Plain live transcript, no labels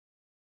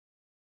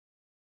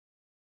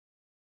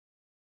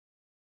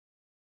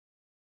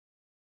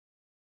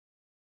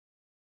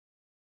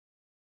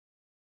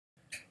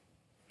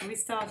Have we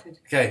started?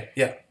 Okay,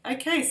 yeah.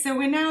 Okay, so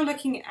we're now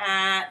looking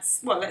at,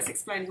 well, let's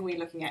explain who we're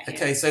looking at here.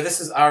 Okay, so this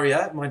is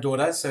Aria, my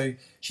daughter. So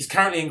she's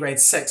currently in grade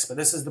 6, but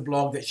this is the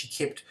blog that she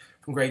kept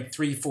from grade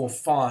 3, 4,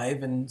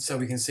 5. And so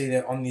we can see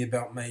that on the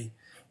About Me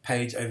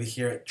page over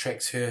here, it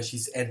tracks her.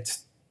 She's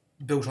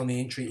built on the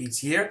entry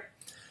each year.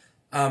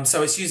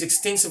 So it's used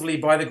extensively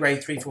by the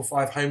grade 3, 4,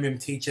 5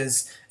 homeroom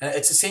teachers.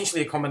 It's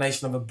essentially a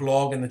combination of a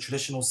blog in the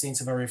traditional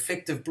sense of a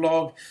reflective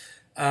blog,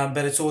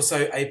 but it's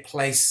also a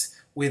place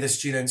where the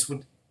students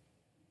would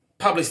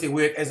publish their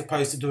work as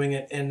opposed to doing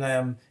it in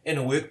a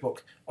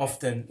workbook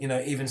often, you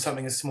know, even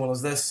something as small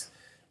as this.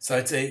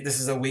 So this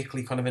is a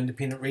weekly kind of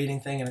independent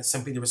reading thing, and it's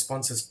simply the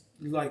responses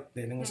like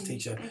the English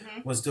teacher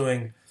was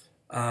doing,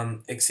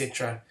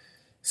 etc.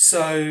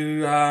 So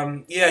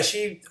yeah,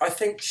 I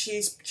think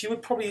she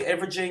would probably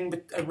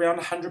averaging around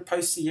 100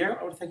 posts a year,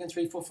 I would think, in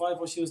 3, 4, 5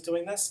 while she was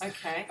doing this.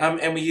 Okay.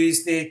 And we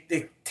used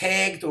they're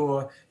tagged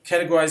or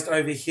categorized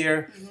over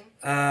here.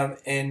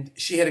 And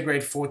she had a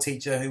grade 4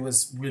 teacher who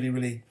was really,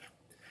 really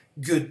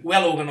good,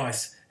 well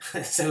organized.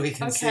 So we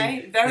can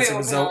see very as a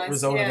result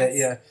yes. of that,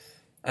 yeah.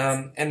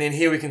 And then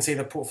here we can see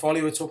the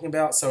portfolio we're talking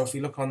about. So if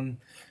we look on,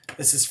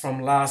 this is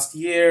from last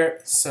year.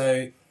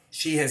 So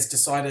she has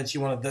decided she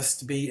wanted this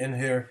to be in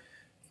her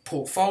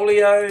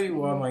portfolio.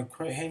 Why am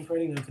I hand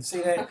coding? You can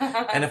see that.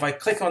 And if I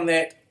click on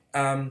that,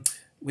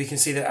 we can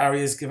see that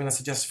Aria's given us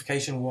a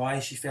justification why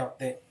she felt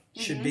that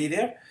should be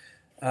there.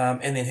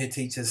 And then her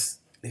teachers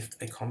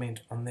left a comment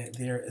on that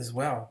there as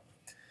well.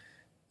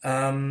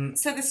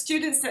 So the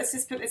students, let's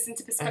just put this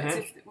into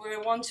perspective.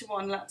 We're a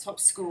one-to-one laptop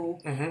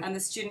school, and the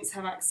students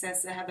have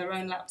access. They have their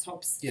own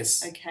laptops.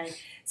 Yes. Okay.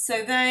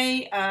 So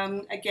they,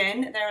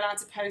 again, they're allowed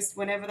to post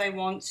whenever they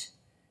want.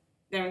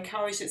 They're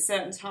encouraged at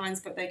certain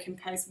times, but they can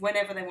post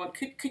whenever they want.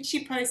 Could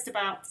she post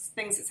about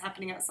things that's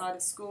happening outside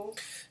of school?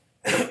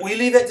 We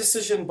leave that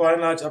decision by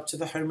and large up to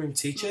the homeroom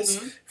teachers.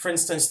 For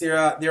instance, there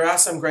are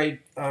some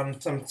grade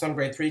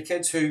 3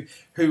 kids who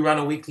run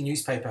a weekly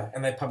newspaper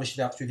and they publish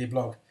it out through their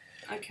blog.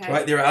 Okay.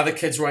 Right, there are other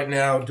kids right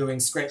now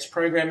doing Scratch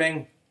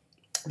programming.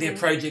 Their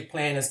project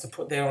plan is to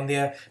put that on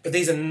there, but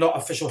these are not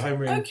official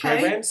homeroom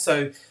programs.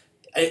 So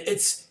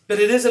but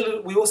it is a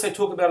little. We also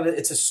talk about it.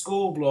 It's a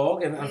school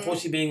blog, and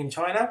unfortunately, being in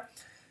China,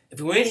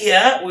 if we weren't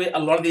here, a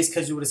lot of these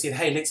kids would have said,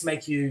 "Hey, let's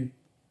make you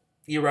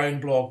your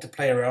own blog to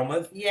play around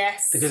with."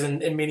 Yes. Because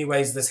in many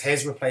ways, this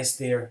has replaced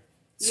their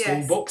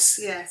school books.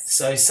 Yes.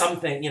 So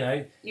something, you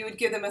know, you would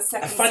give them a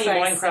second. A funny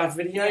space. Minecraft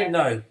video?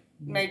 No.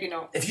 Maybe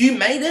not. If you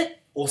made it,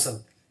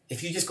 awesome.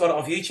 If you just got it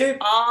off YouTube,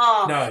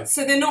 no.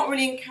 So they're not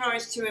really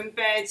encouraged to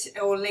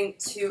embed or link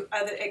to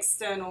other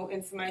external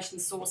information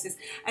sources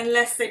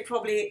unless they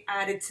probably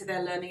added to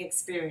their learning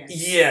experience.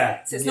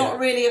 Yeah. So it's not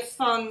really a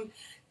fun.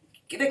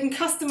 They can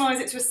customise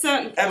it to a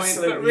certain point,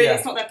 but really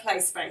it's not their play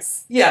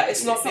space. Yeah,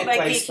 it's not their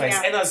play space.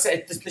 Out. And I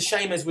said the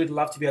shame is we'd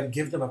love to be able to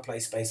give them a play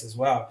space as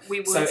well.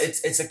 We would. So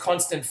it's a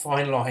constant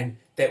fine line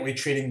that we're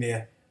treading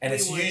there, and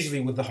it's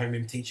usually with the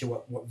homeroom teacher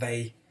what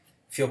they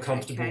feel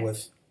comfortable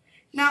with.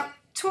 Now,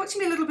 talk to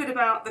me a little bit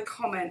about the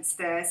comments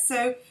there.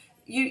 So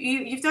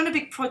you've done a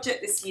big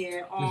project this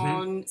year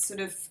on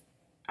sort of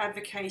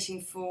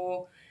advocating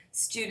for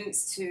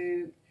students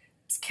to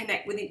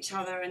connect with each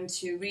other and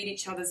to read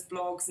each other's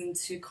blogs and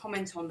to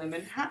comment on them.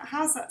 And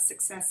how's that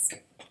success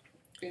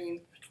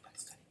been?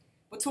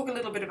 We'll talk a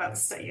little bit about the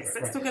study. Yes,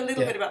 let's talk a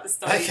little bit about the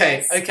study.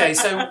 Okay.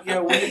 So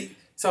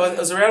so it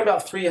was around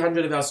about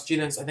 300 of our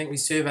students. I think we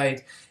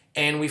surveyed,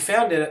 and we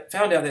found out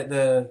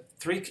that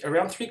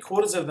around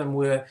 3/4 of them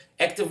were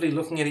actively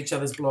looking at each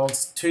other's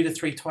blogs 2 to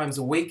 3 times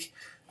a week,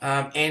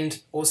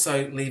 and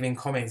also leaving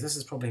comments. This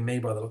is probably me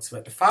by the looks of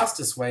it. The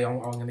fastest way, I'm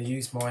going to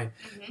use my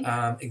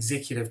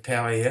executive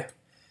power here.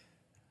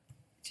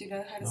 Do you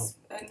know how to... No.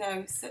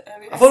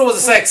 I thought it was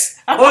a 6.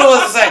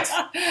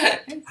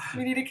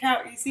 We need a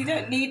calculator. So you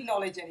don't need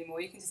knowledge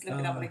anymore. You can just look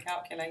it up on a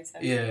calculator.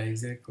 Yeah,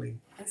 exactly.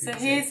 And so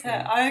here's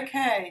her.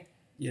 Okay.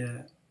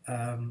 Yeah.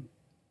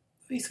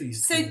 So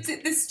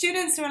the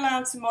students are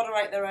allowed to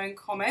moderate their own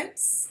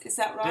comments, is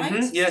that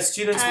right? Yeah,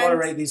 students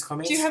moderate these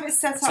comments. Do you have it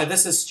set up? So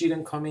this is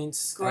student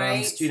comments.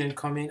 Great. Student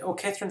comment. Oh,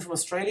 Catherine from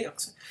Australia.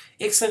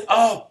 Excellent.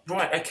 Oh,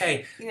 right,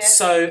 okay. Yeah.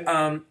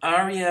 So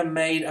Aria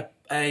made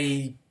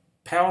a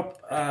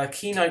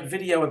keynote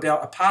video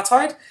about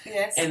apartheid.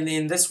 Yes. And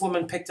then this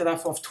woman picked it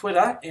up off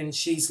Twitter, and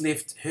she's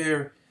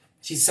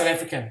South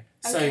African.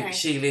 So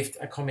she left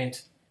a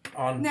comment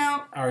on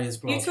Aria's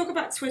blog. You talk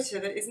about Twitter.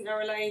 Isn't there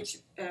an age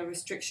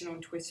restriction on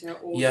Twitter?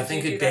 Or I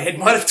think her dad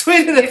might have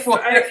tweeted it for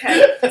her.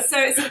 Okay, so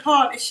it's a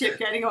partnership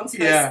getting onto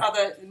those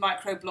other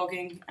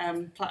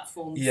micro-blogging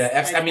platforms.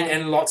 Yeah, I mean,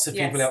 and lots of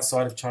people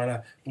outside of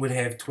China would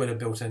have Twitter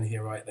built in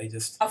here, right? They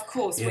just... Of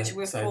course, which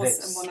we,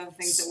 one of the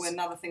things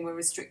another thing we're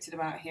restricted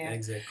about here.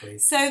 Exactly.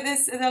 So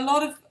there's a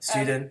lot of...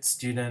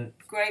 Student.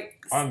 Great.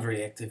 I'm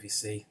very active, you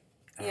see.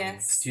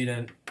 Yes.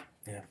 Student,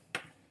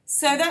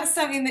 So that's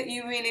something that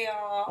you really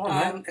are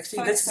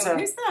actually, this is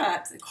who's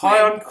that? Hi,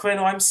 I'm Quinn,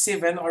 I'm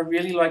 7. I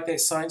really like that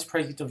science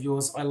project of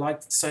yours. I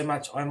liked it so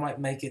much I might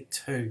make it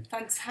too.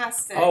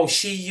 Fantastic. Oh,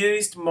 she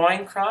used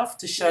Minecraft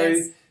to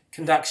show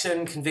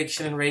conduction,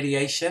 convection, and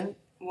radiation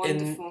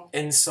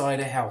inside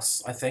a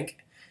house, I think.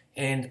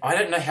 And I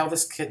don't know how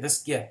this.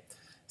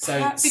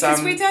 So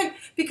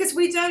because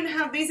we don't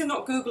have, these are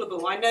not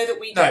Googleable. I know that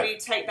we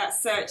take that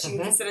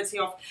searching facility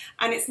off,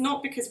 and it's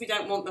not because we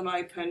don't want them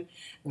open.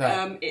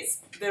 No.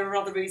 There are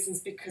other reasons,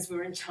 because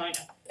we're in China.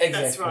 Exactly.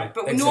 That's right.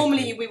 But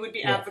normally we would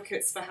be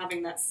advocates for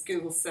having that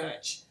Google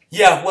search.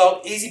 Yeah,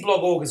 well,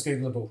 EasyBlog.org is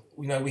Googleable.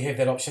 We have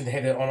that option to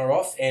have that on or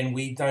off, and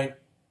we don't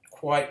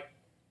quite.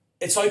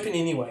 It's open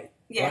anyway.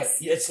 Yes.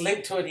 Right? It's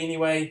linked to it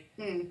anyway.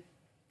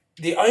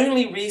 The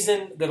only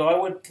reason that I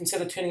would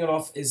consider turning it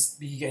off is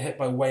you get hit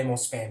by way more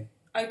spam.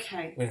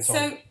 Okay.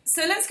 So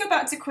let's go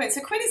back to Quinn.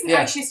 So Quinn isn't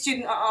actually a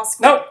student at our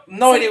school.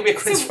 No idea where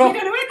Quinn's from. We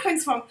don't know where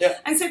Quinn's from. Yeah.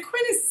 And so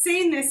Quinn has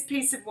seen this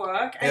piece of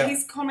work, and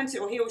he's commented,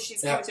 or he or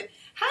she's commented.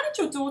 How did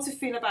your daughter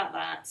feel about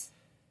that?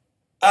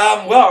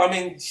 Well, I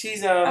mean,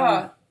 she's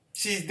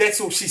that's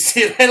all she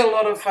said. Had a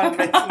lot of fun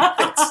making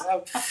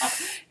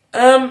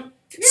things.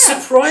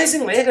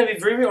 Surprisingly, I'm going to be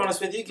very, very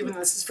honest with you, given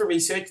this is for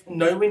research,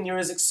 nowhere near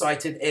as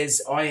excited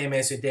as I am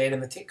as her dad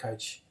and the tech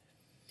coach.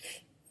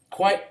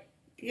 Quite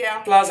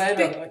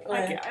blasé.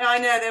 I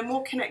know, they're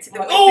more connected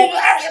than look.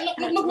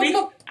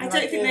 I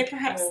don't think they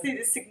perhaps see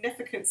the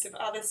significance of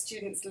other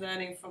students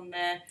learning from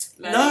their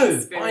learning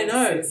experiences. I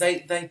know,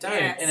 they don't.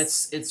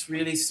 Yes. And it's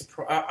really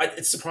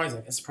it's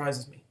surprising. It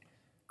surprises me.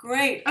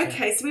 Great.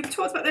 Okay, so we've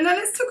talked about that. Now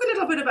let's talk a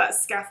little bit about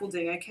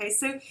scaffolding. Okay,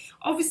 so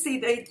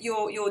obviously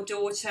your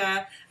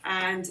daughter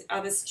and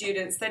other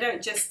students, they don't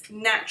just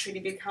naturally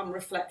become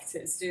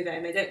reflectors, do they?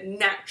 And they don't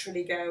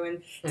naturally go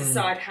and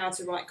decide how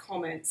to write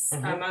comments.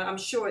 I'm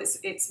sure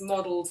it's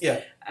modelled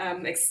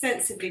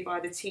extensively by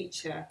the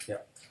teacher.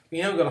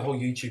 Yeah, we've got a whole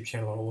YouTube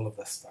channel on all of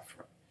this stuff,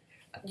 right?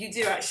 You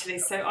do actually,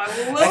 so I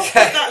will put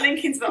that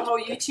link into the whole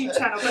YouTube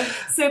channel.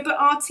 But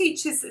our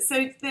teachers,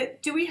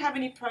 do we have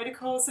any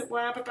protocols at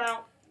WAB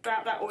about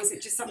that, or is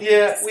it just something?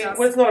 Yeah,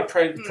 it's not a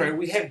pro.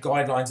 We have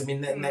guidelines. I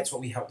mean, and that's what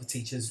we help the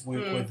teachers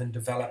work with and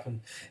develop.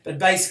 But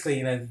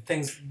basically,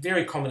 things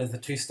very common is the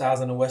 2 stars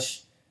and a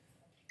wish.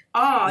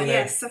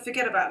 Yes, I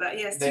forget about that.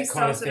 Yes, that 2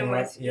 stars and a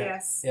wish. Right?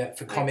 Yes,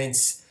 for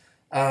comments.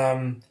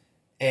 And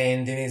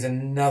then there's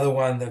another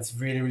one that's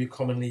really, really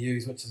commonly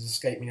used, which has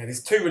escaped me now.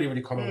 There's 2 really,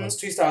 really common ones: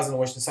 2 stars and a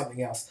wish, and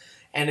something else.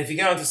 And if you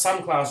go into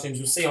some classrooms,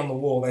 you'll see on the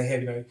wall they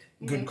have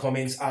good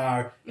comments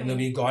and there'll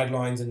be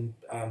guidelines and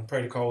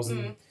protocols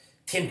and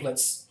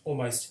templates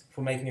almost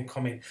for making a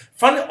comment.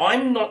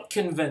 I'm not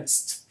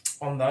convinced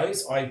on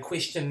those. I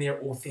question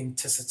their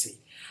authenticity.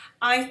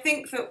 I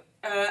think that,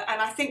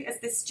 and I think as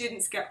the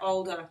students get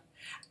older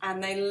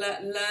and they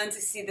learn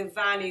to see the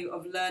value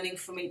of learning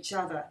from each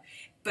other.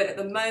 But at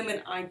the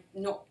moment,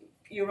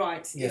 you're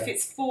right. Yeah. If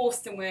it's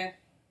forced, and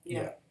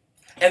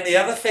And the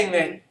other thing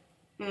that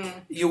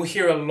you'll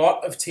hear a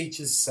lot of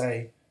teachers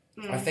say,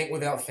 I think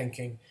without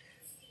thinking,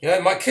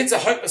 my kids are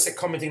hopeless at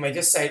commenting. They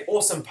just say,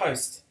 awesome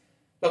post.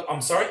 Look,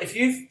 I'm sorry, if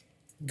you've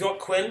got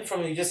Quinn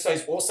from who just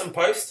says awesome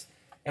post,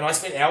 and I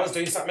spent hours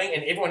doing something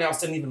and everyone else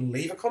didn't even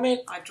leave a comment,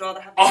 I'd rather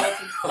have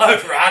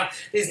the run.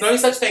 There's no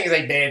such thing as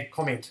a bad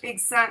comment.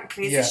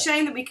 Exactly. It's a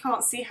shame that we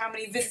can't see how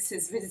many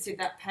visitors visited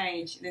that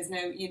page. There's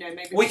no,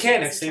 maybe... We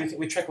can, actually.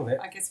 We track all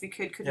that. I guess we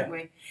could, couldn't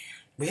we?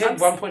 We had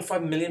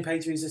 1.5 million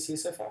page views this year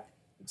so far.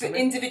 But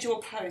individual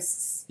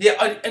posts.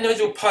 Yeah,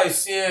 individual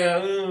posts,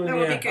 That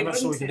would be good, I'm not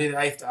sure we can do that.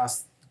 I have to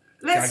ask...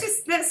 Let's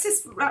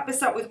just wrap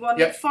this up with one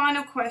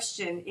final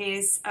question.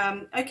 Is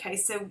okay?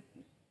 So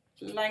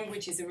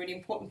language is a really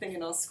important thing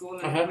in our school,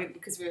 and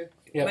because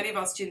many of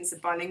our students are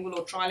bilingual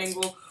or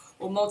trilingual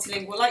or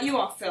multilingual, like you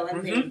are, Phil,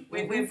 and me.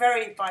 We're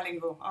very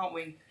bilingual, aren't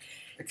we?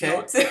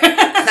 Okay. So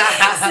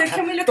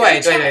can we look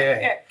at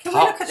Can we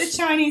look at the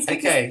Chinese?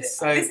 Because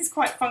this is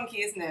quite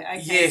funky, isn't it?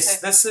 Okay,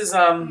 yes, this is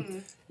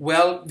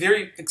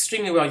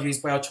extremely well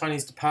used by our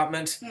Chinese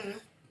department.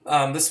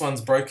 This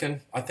one's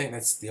broken. I think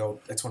that's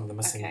one of the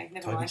missing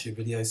TogiTube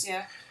videos.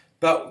 Yeah.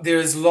 But there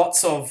is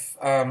lots of,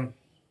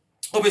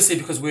 obviously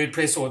because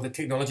WordPress or the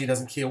technology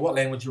doesn't care what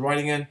language you're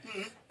writing in.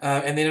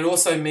 And then it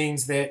also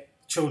means that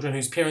children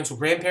whose parents or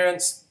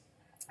grandparents,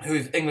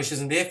 whose English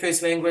isn't their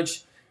first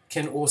language,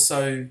 can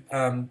also,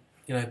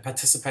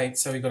 participate.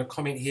 So we've got a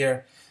comment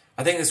here.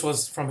 I think this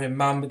was from her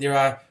mum, but there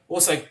are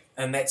also,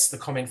 and that's the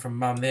comment from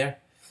mum there.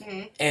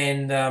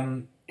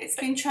 And... it's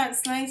been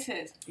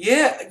translated.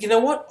 Yeah, you know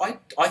what?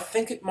 I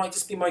think it might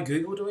just be my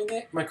Google doing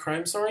that. My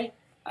Chrome, sorry.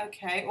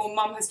 Okay, or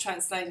Mum has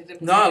translated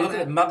it. No, look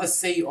at it. Mother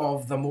C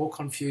of the more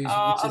confused.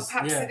 Perhaps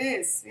it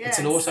is. Yes.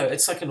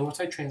 It's like an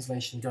auto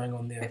translation going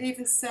on there. But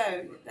even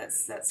so,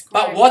 that's great.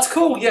 But what's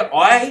cool? Yeah,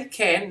 I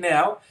can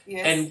now,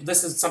 and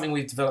this is something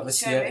we've developed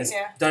this year. Is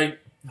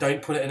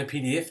don't put it in a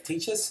PDF,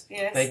 teachers.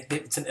 Yes.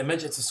 It's an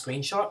image. It's a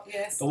screenshot.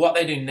 Yes. But what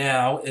they do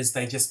now is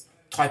they just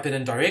type it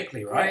in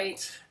directly, right?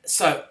 Right.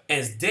 So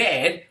as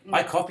dad,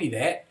 I copy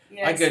that.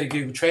 Yes. I go to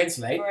Google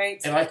Translate,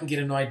 and I can get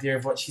an idea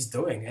of what she's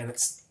doing, and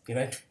it's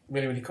really,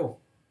 really cool.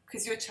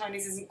 Because your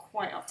Chinese isn't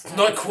quite up to that.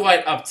 Not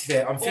quite up to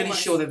that. I'm fairly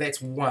sure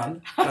that's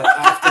one, but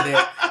after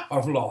that,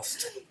 I'm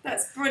lost.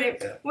 That's brilliant.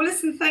 Yeah. Well,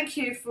 listen, thank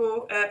you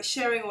for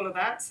sharing all of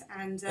that,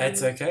 and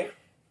that's okay.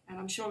 And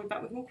I'm sure I'll be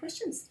back with more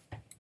questions.